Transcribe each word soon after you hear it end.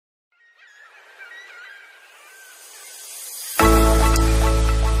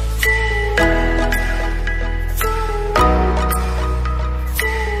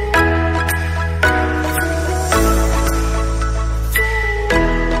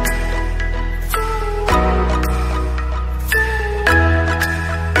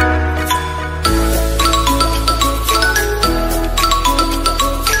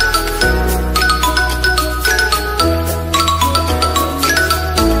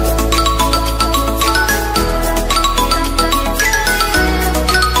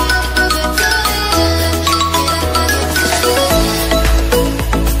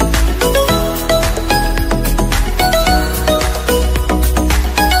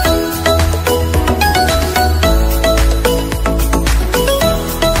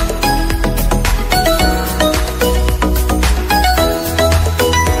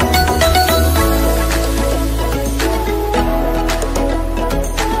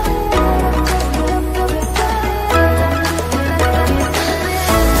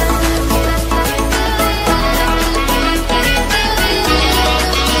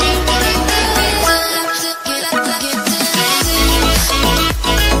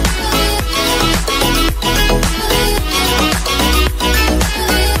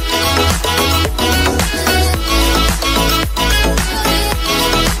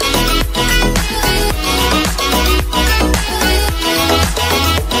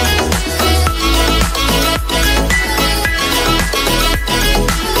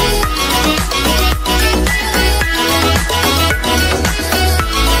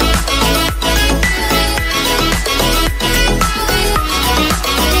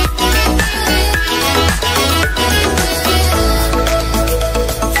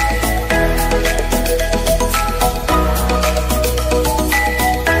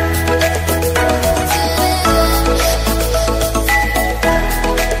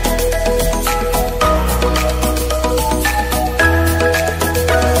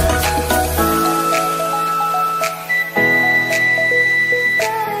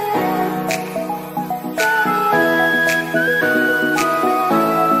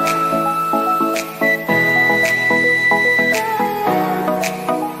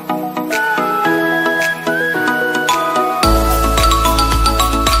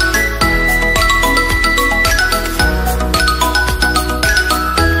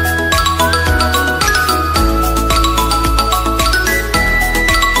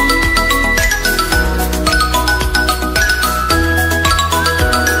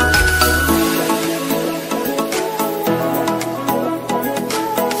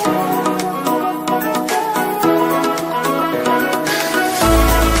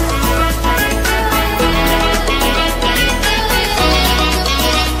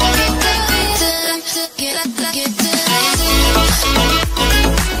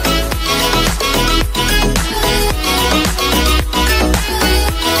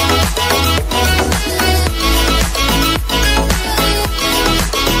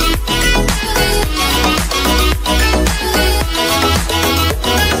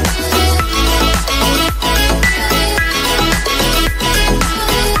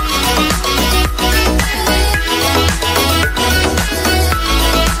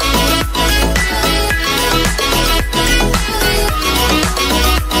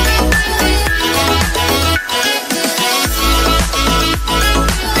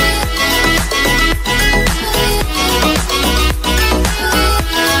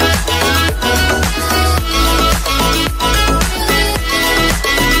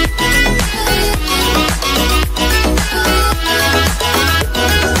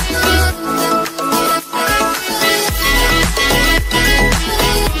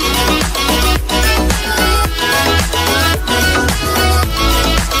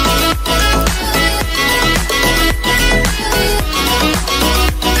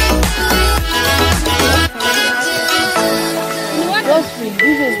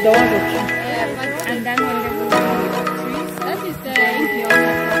he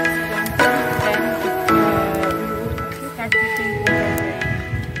also starts planting, then we would start to think whether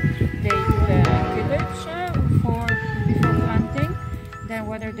they do the tillage before planting, then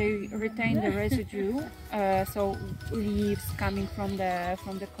whether they retain the residue, so leaves coming from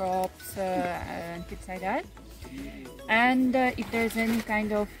the crops and things like that. And if there's any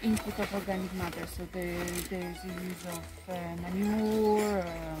kind of input of organic matter, so there's the use of manure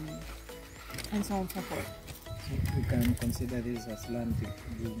and so on and so forth. So we can consider this as land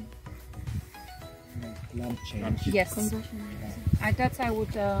change. Yes, that's I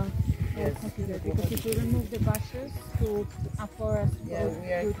would consider, because if we remove the bushes to a forest, we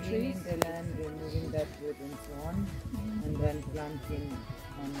are cleaning the land, removing that wood and so on, and then planting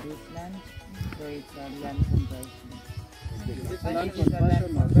on this land, so it's a land conversion. It's a land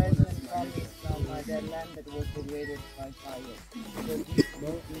conversion from the land that was degraded by fire. So this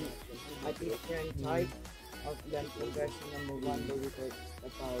would be a different type of land conversion. Number one, that we talked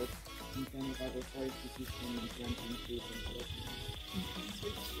about in terms of the forest system and planting trees and so.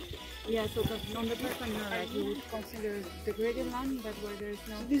 Yeah, so on the first one, you're right, you would consider degraded land, but where there's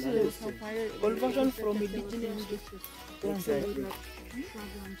no, This is no fire. conversion from indigenous Exactly.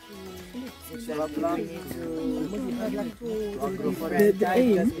 shrubland To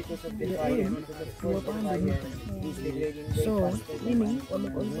agroforestry because of the fire. Because of course the fire is degrading the ecosystem. meaning from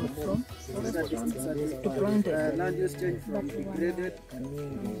to planted. Land use change from degraded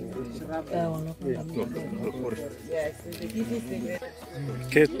Yes, so this is degraded.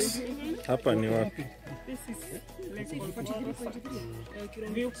 Kate, hapa ni wapi? This is like Ol Bolosat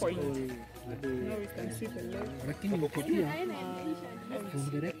viewpoint. Now we can see the lake. Lakini ukijua from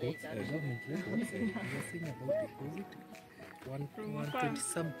the records, the government records, they are saying about deposit 120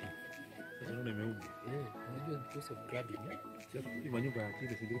 something. Unajua because of grabbing.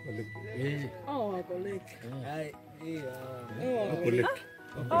 Oh, the lake. Hapo lake.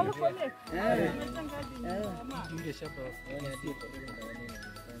 Oh, the lake. Ile shamba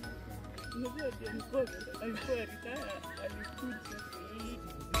Unajua alikuwa retire, alikuja.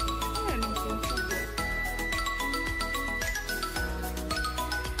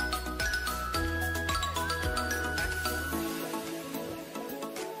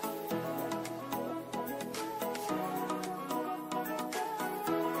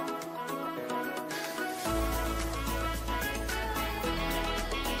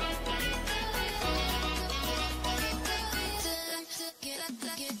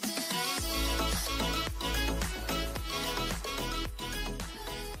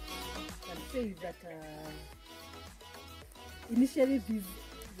 Say that initially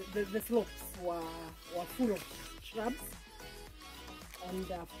the slopes were full of shrubs,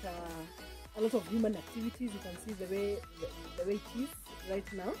 and after a lot of human activities, you can see the way it is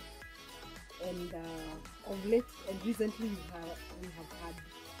right now. And of late and recently, we have had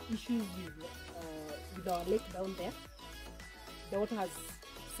issues with our lake down there. The water has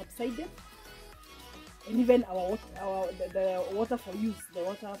subsided. And even the water for use, the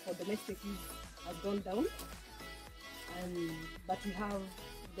water for domestic use has gone down. But we have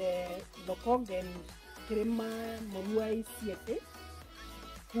the Lokog and Kerema Moruai CFA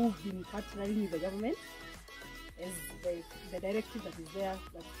who've been partnering with the government as the directive that is there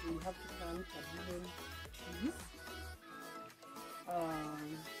that we have to plant 1 million trees.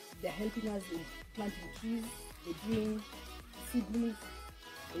 They're helping us in planting trees, they're doing seedlings,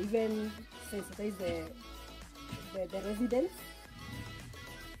 they even sensitize the residents.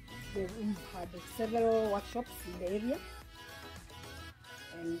 We've had several workshops in the area,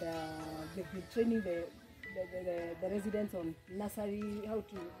 and they've been training the residents on nursery, how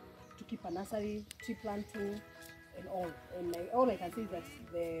to keep a nursery, tree planting, and all. And all I can say is that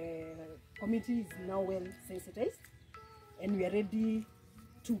the community is now well sensitized, and we are ready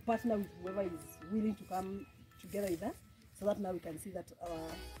to partner with whoever is willing to come together with us, so that now we can see that our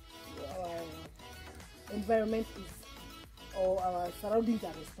environment is, or our surroundings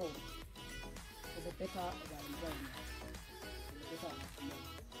are restored for the better of our environment, for the better of our community.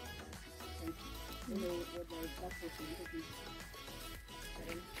 Thank you. You know what my last question is.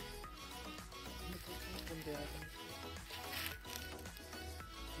 Any questions from the audience?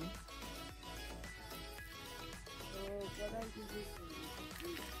 So what are you using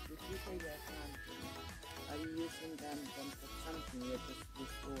the people you are planting? Are you using them in terms of something you're just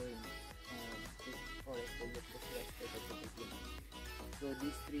restoring the forest or you're just rested at the beginning? So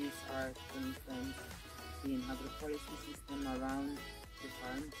these trees are, for instance, in agroforestry system around the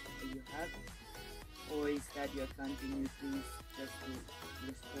farms that you have, or is that you're planting new trees just to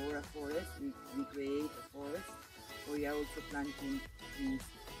restore a forest, recreate a forest, or you're also planting trees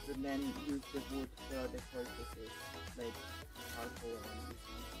to then use the wood for other purposes, like charcoal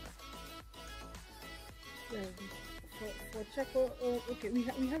and this kind of stuff. For charcoal, okay, we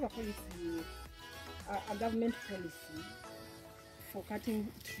have a policy, a government policy for cutting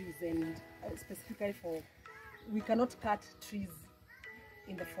trees, and specifically for, we cannot cut trees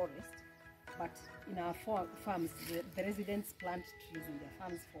in the forest, but in our farms, the residents plant trees in their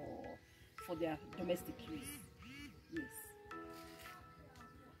farms for their domestic use. Yes.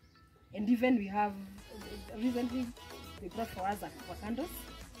 And even we have, recently they brought for us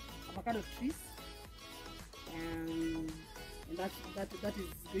avocado trees, and that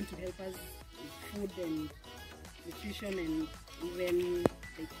is going to help us with food and nutrition, and even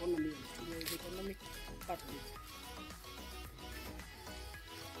the economic part of it.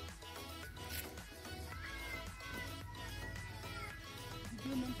 Did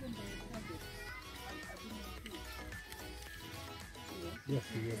you mention the target? Yes,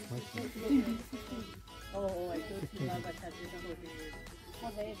 yes. Oh, I thought you have a target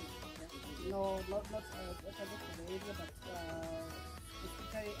for the area. No, not a target for the area, but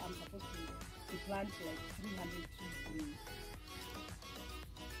specifically I'm supposed to plant like 300 trees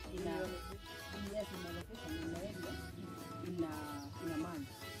in a yes, in a location, in an area, in a month.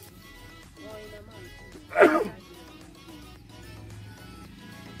 Oh, in a month.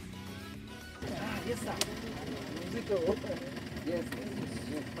 Yes, sir. Yes,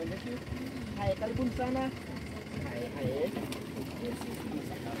 thank you. Hai, karibuni sana.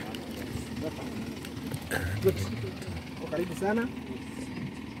 Good. Karibu sana.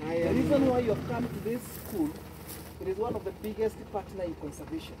 The reason why you have come to this school, it is one of the biggest partner in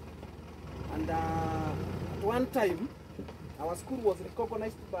conservation. And at one time, our school was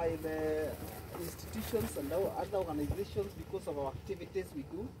recognized by the institutions and other organizations because of our activities we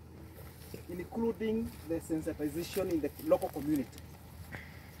do, including the sensitization in the local community.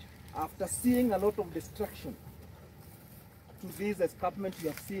 After seeing a lot of destruction to this escarpment you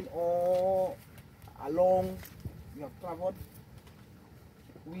have seen all along, you have traveled,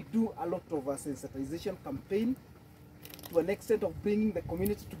 we do a lot of a sensitization campaign to an extent of bringing the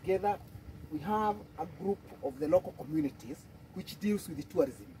community together. We have a group of the local communities which deals with the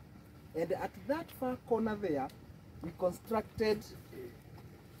tourism. And at that far corner there, we constructed,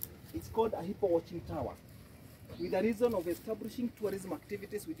 it's called a hippo watching tower, with the reason of establishing tourism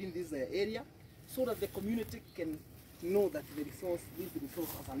activities within this area, so that the community can know that this resource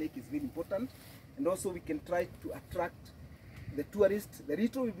as a lake is very important, and also we can try to attract the tourists. The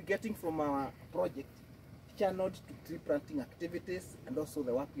little we'll be getting from our project channeled to tree planting activities, and also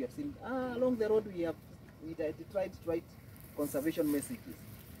the work we have seen along the road. We tried to write conservation messages.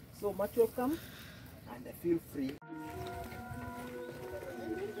 So much welcome, and feel free.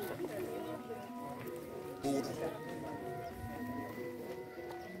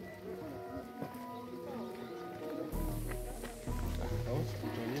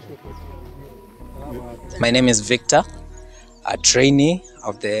 My name is Victor, a trainee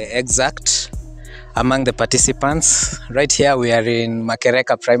of the Exact. Among the participants, right here we are in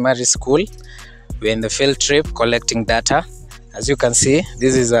Makereka Primary School. We're in the field trip collecting data. As you can see,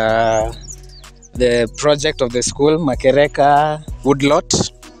 this is the project of the school, Makereka Woodlot,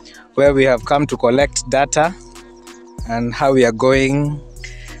 where we have come to collect data and how we are going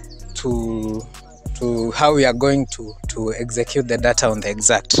to execute the data on the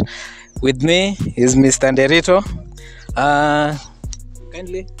Exact. With me is Mr. Nderito.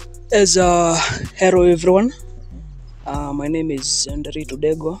 Kindly. Hello everyone. My name is Nderito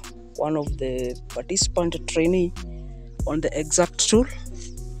Dego, one of the participant trainee on the Exact tool.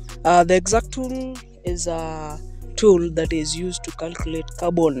 The Exact tool is a tool that is used to calculate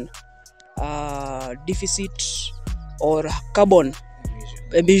carbon deficit or carbon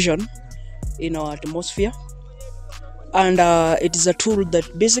emission in our atmosphere, and it is a tool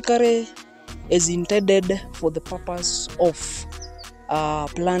that basically is intended for the purpose of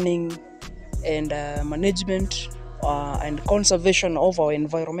planning and management and conservation of our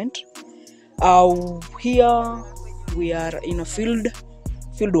environment. Here we are in a field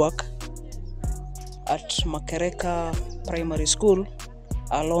work at Makereka Primary School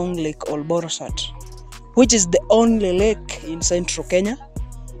along Lake Ol Bolosat, which is the only lake in central Kenya.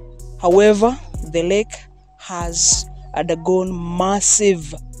 However, the lake has undergone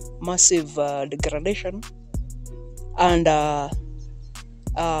massive degradation, and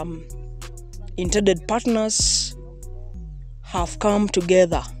intended partners have come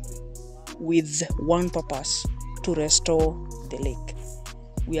together with one purpose: to restore the lake.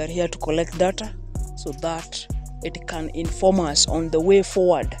 We are here to collect data so that it can inform us on the way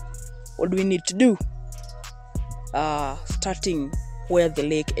forward. What do we need to do? Starting where the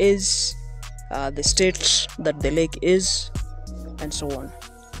lake is, the state that the lake is, and so on.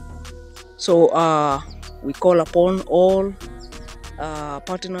 So we call upon all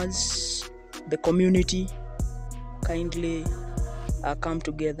partners, the community, kindly come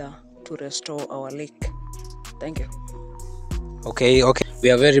together to restore our lake. Thank you. Okay. We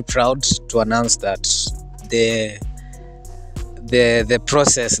are very proud to announce that the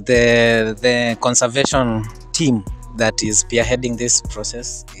process, the conservation team that is spearheading this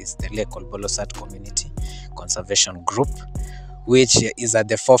process is the Lake Ol Bolosat Community Conservation Group, which is at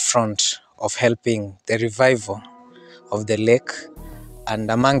the forefront of helping the revival of the lake. And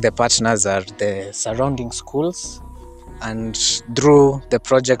among the partners are the surrounding schools, and through the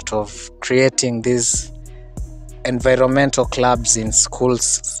project of creating these environmental clubs in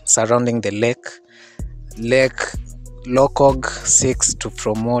schools surrounding the lake, LOCOG seeks to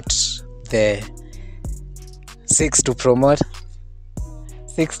promote the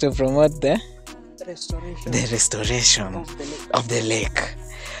restoration of the lake.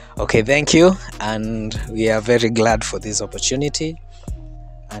 Okay, thank you, and we are very glad for this opportunity,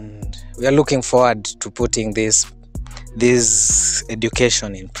 and we are looking forward to putting this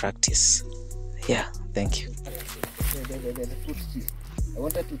education in practice. Yeah, thank you. The fruit tree. I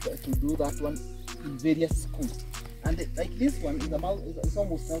wanted to do that one in various schools, and like this one is it's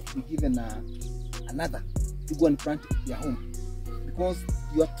almost now to be given another to go and plant at your home, because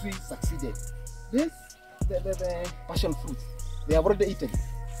your tree succeeded. This the passion fruit, they have already eaten.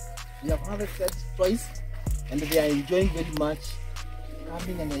 We have harvested twice, and they are enjoying very much.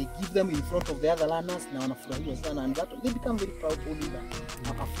 Coming, and I give them in front of the other learners now, and that they become very proud owning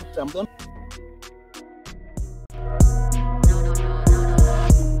a fruit.